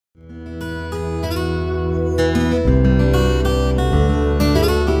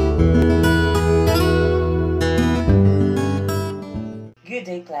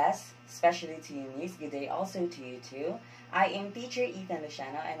especially to you, Miss. Good day also to you too. I am teacher Ethan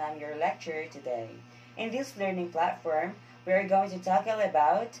Luciano and I'm your lecturer today. In this learning platform, we are going to tackle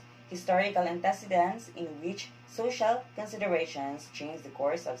about historical antecedents in which social considerations change the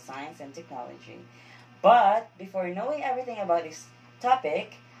course of science and technology. But before knowing everything about this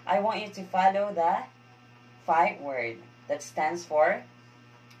topic, I want you to follow the 5 word that stands for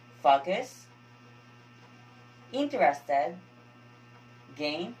focus, interested,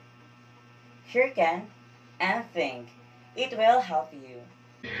 gain, hearken, and think. It will help you.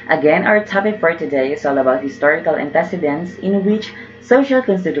 Again, our topic for today is all about historical antecedents in which social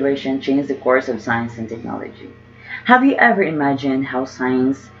consideration changed the course of science and technology. Have you ever imagined how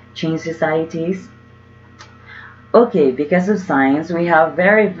science changed societies? Okay, because of science, we have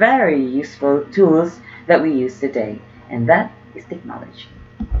very useful tools that we use today, and that is technology.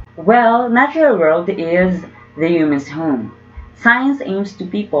 Well, natural world is the human's home. Science aims to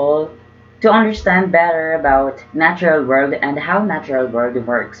people to understand better about natural world and how natural world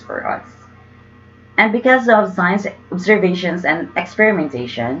works for us. And because of science observations and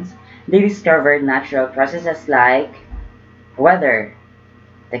experimentations, they discovered natural processes like weather,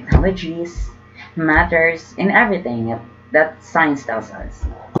 technologies, matters, and everything that science tells us.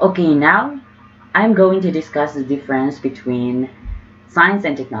 Okay, now I'm going to discuss the difference between science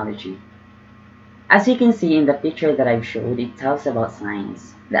and technology. As you can see in the picture that I've showed, it tells about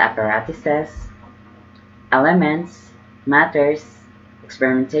science, the apparatuses, elements, matters,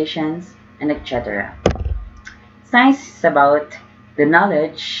 experimentations, and etc. Science is about the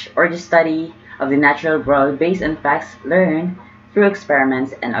knowledge or the study of the natural world based on facts learned through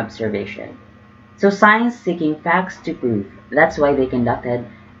experiments and observation. So science seeking facts to prove. That's why they conducted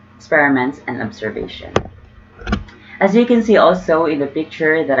experiments and observation. As you can see also in the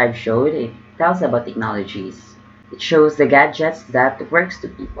picture that I've showed, it tells about technologies. It shows the gadgets that works to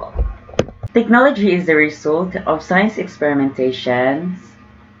people. Technology is the result of science experimentations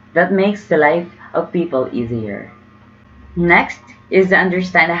that makes the life of people easier. Next is to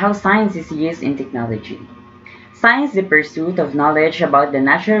understand how science is used in technology. Science is the pursuit of knowledge about the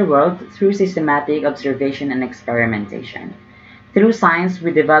natural world through systematic observation and experimentation. Through science,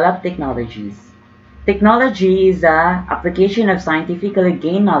 we develop technologies. Technology is the application of scientifically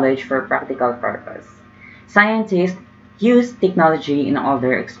gained knowledge for practical purpose. Scientists use technology in all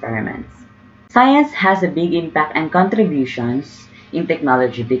their experiments. Science has a big impact and contributions in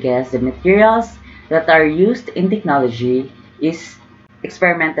technology because the materials that are used in technology is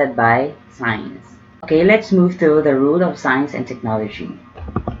experimented by science. Okay, let's move to the rule of science and technology.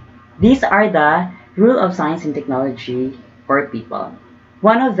 These are the rule of science and technology for people.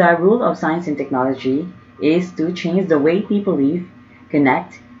 One of the rule of science and technology is to change the way people live,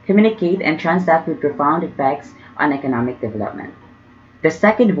 connect, communicate, and transact with profound effects on economic development. The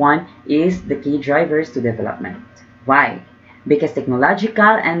second one is the key drivers to development. Why? Because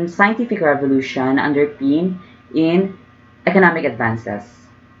technological and scientific revolution underpin in economic advances,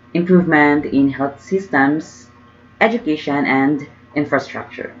 improvement in health systems, education, and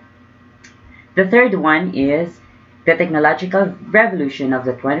infrastructure. The third one is the technological revolution of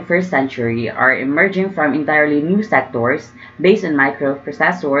the 21st century are emerging from entirely new sectors based on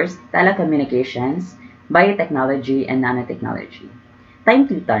microprocessors, telecommunications, biotechnology, and nanotechnology. Time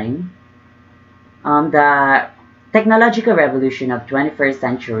to time, the technological revolution of 21st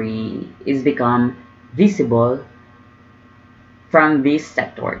century is become visible from these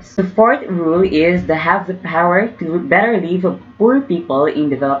sectors. The fourth rule is to have the power to better live of poor people in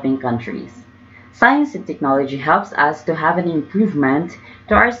developing countries. Science and technology helps us to have an improvement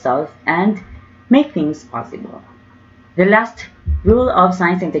to ourselves and make things possible. The last rule of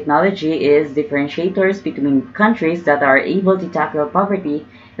science and technology is differentiators between countries that are able to tackle poverty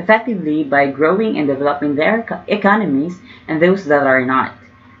effectively by growing and developing their economies and those that are not.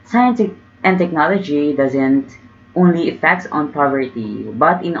 Science and technology doesn't only affect on poverty,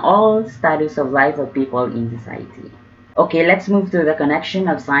 but in all status of life of people in society. Okay, let's move to the connection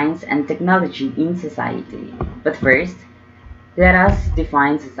of science and technology in society. But first, let us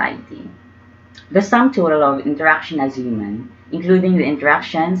define society. The sum total of interaction as human, including the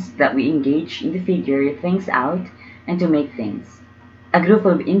interactions that we engage in to figure things out and to make things. A group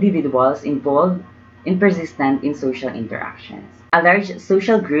of individuals involved in persistent in social interactions. A large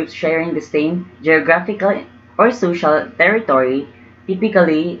social group sharing the same geographical or social territory,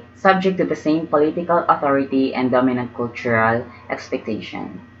 typically subject to the same political authority and dominant cultural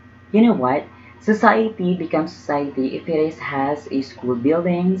expectation. You know what? Society becomes society if it has a school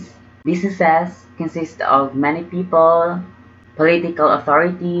buildings, businesses consist of many people, political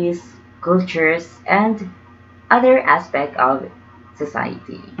authorities, cultures, and other aspects of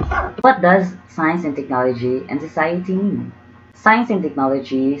society. What does science and technology and society mean? Science and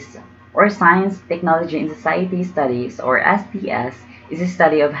technologies, or Science, Technology and Society Studies, or STS, is a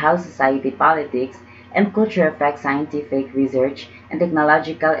study of how society, politics, and culture affect scientific research and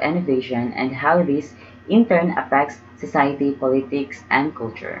technological innovation, and how this in turn affects society, politics, and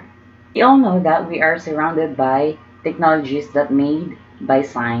culture. We all know that we are surrounded by technologies that made by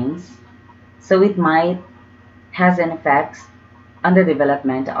science, so it might has an effect on the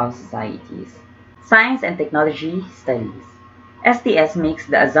development of societies. Science and Technology Studies. STS makes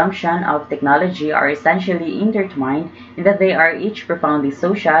the assumption of technology are essentially intertwined in that they are each profoundly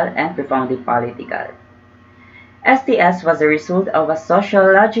social and profoundly political. STS was a result of a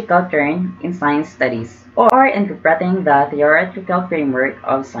sociological turn in science studies, or interpreting the theoretical framework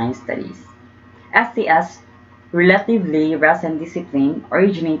of science studies. STS, relatively recent discipline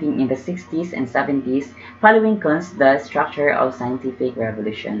originating in the 60s and 70s following Kuhn's The Structure of Scientific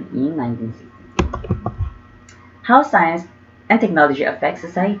Revolution in 1960. How science and technology affect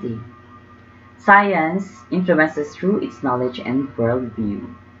society. Science influences through its knowledge and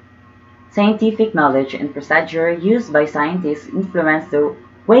worldview. Scientific knowledge and procedure used by scientists influence the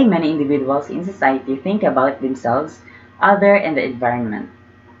way many individuals in society think about themselves, others, and the environment.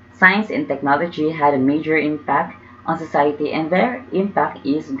 Science and technology had a major impact on society, and their impact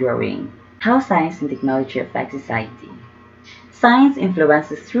is growing. How science and technology affect society. Science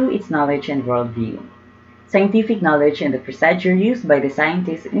influences through its knowledge and worldview. Scientific knowledge and the procedure used by the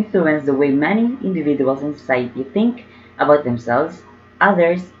scientists influence the way many individuals in society think about themselves,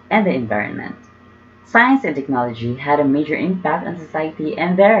 others, and the environment. Science and technology had a major impact on society,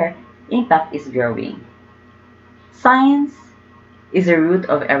 and their impact is growing. Science is the root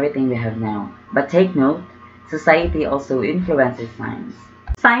of everything we have now. But take note, society also influences science.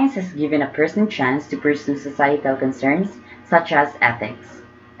 Science has given a person a chance to pursue societal concerns such as ethics.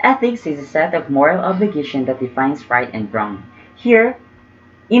 Ethics is a set of moral obligations that defines right and wrong. Here,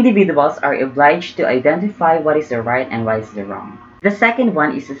 individuals are obliged to identify what is the right and what is the wrong. The second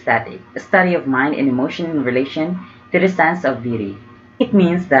one is aesthetic, a study of mind and emotion in relation to the sense of beauty. It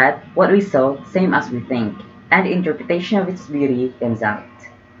means that what we saw, same as we think, and the interpretation of its beauty comes out.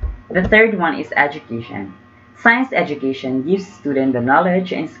 The third one is education. Science education gives students the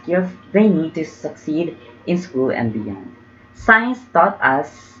knowledge and skills they need to succeed in school and beyond. Science taught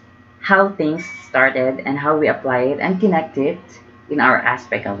us how things started and how we apply it and connect it in our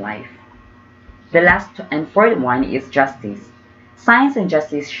aspect of life. The last and fourth one is justice. Science and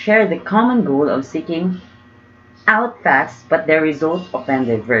justice share the common goal of seeking out facts, but their results often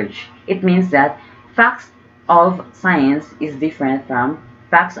diverge. It means that facts of science is different from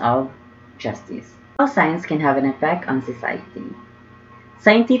facts of justice. How science can have an effect on society.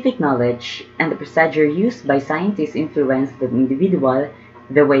 Scientific knowledge and the procedure used by scientists influence the individual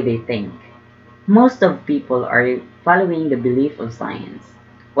the way they think. Most of people are following the belief of science.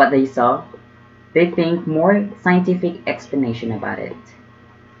 What they saw, they think more scientific explanation about it.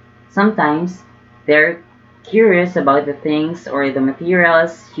 Sometimes they're curious about the things or the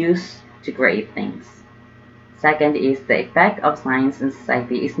materials used to create things. Second is the effect of science in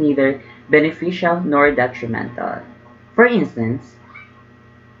society is neither beneficial nor detrimental. For instance,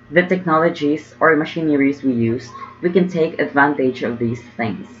 the technologies or machineries we use, we can take advantage of these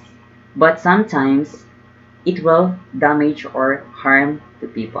things. But sometimes it will damage or harm the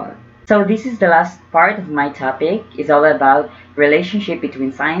people. So this is the last part of my topic. It's all about relationship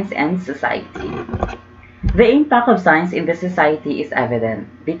between science and society. The impact of science in the society is evident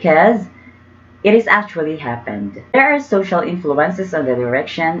because it has actually happened. There are social influences on the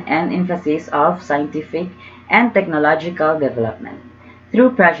direction and emphasis of scientific and technological development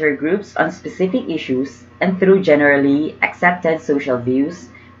through pressure groups on specific issues and through generally accepted social views,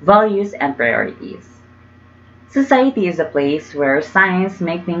 values, and priorities. Society is a place where science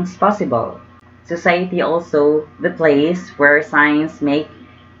makes things possible. Society also the place where science makes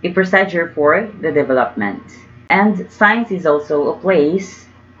a procedure for the development. And science is also a place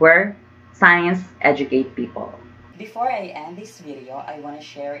where science educates people. Before I end this video, I want to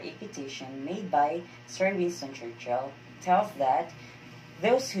share a petition made by Sir Winston Churchill. It tells that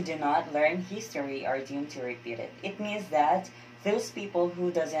those who do not learn history are doomed to repeat it. It means that those people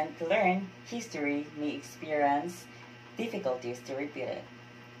who doesn't learn history may experience difficulties to repeat it.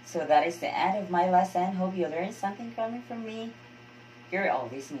 So that is the end of my lesson. Hope you learned something from me. You're all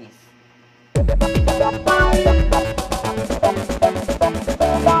dismissed.